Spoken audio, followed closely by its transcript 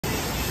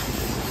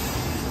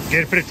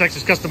Gator Pit,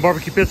 Texas Custom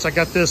Barbecue Pits. I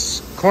got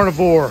this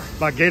Carnivore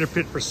by Gator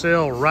Pit for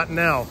sale right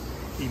now.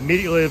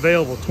 Immediately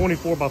available.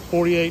 24 by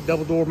 48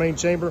 double door main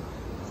chamber,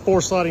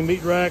 4 sliding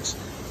meat racks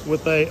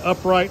with a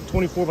upright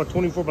 24 by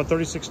 24 by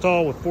 36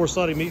 tall with 4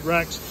 sliding meat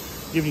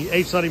racks, giving you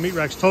 8 sliding meat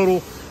racks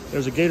total.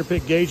 There's a Gator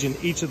Pit gauge in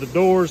each of the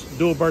doors,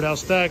 dual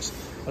birdhouse stacks,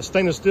 a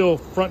stainless steel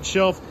front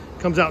shelf,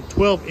 comes out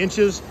 12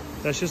 inches.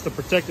 That's just a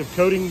protective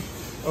coating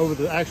over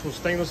the actual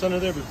stainless under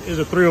there. But it is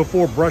a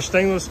 304 brushed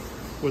stainless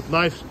with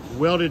nice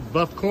welded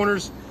buff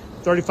corners,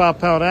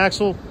 35-pound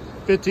axle,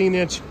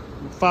 15-inch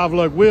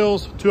 5-lug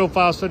wheels,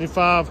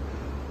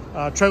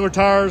 205/75 trailer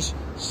tires,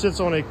 sits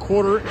on a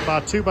 1/4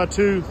 by 2 by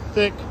 2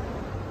 thick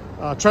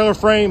trailer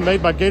frame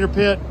made by Gator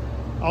Pit.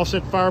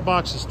 Offset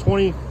firebox is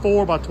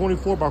 24 by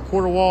 24 by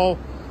 1/4 wall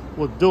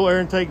with dual air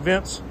intake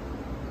vents.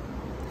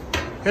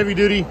 Heavy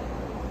duty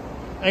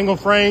angle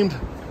framed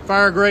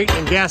fire grate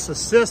and gas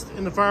assist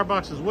in the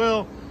firebox as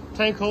well.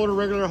 Tank holder,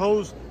 regular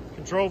hose,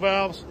 control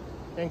valves,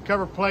 and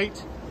cover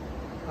plate.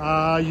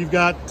 You've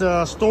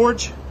got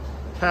storage,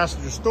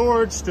 passenger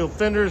storage, steel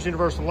fenders,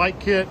 universal light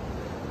kit.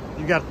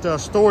 You've got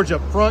storage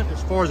up front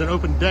as far as an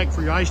open deck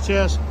for your ice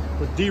chest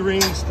with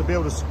D-rings to be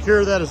able to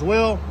secure that as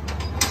well.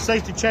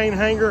 Safety chain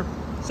hanger,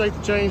 safety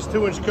chains,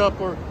 2-inch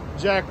coupler,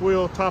 jack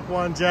wheel, top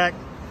line jack,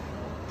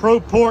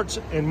 probe ports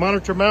and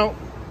monitor mount.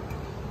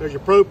 There's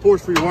your probe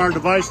ports for your wired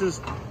devices,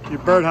 your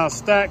birdhouse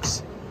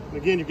stacks, and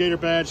again your Gator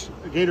badge,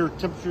 Gator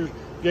temperature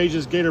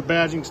gauges, Gator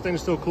badging,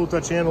 stainless steel cool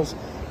touch handles,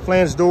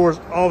 flange doors,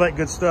 all that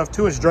good stuff.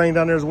 2-inch drain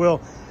down there as well,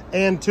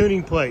 and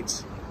tuning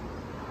plates.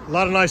 A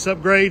lot of nice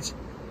upgrades.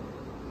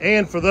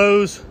 And for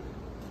those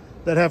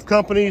that have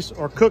companies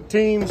or cook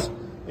teams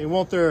and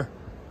want their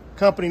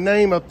company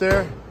name up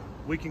there,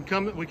 we can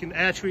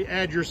actually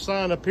add your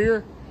sign up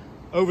here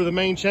over the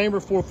main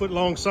chamber, 4-foot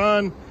long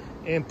sign,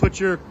 and put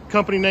your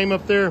company name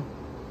up there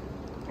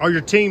or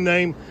your team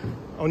name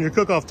on your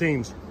cook-off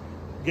teams.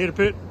 Gator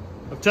Pit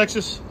of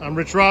Texas. I'm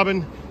Rich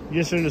Robin. You're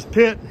interested in this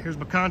pit. Here's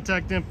my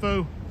contact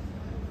info.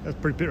 That's a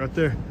pretty pit right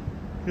there.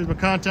 Here's my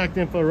contact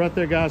info right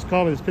there, guys.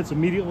 Call me. This pit's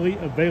immediately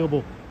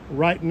available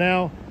right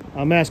now.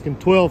 I'm asking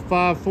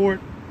 $12.5 for it.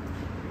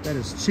 That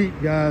is cheap,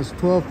 guys.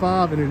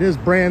 $12.5, and it is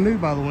brand new,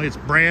 by the way. It's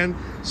brand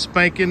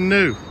spanking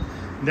new.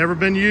 Never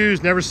been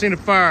used, never seen a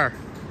fire.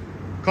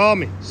 Call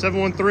me,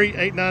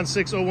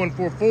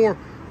 713-896-0144.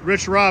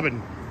 Rich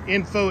Robin,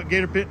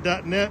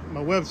 info@gatorpit.net.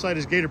 My website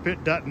is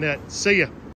gatorpit.net. See ya.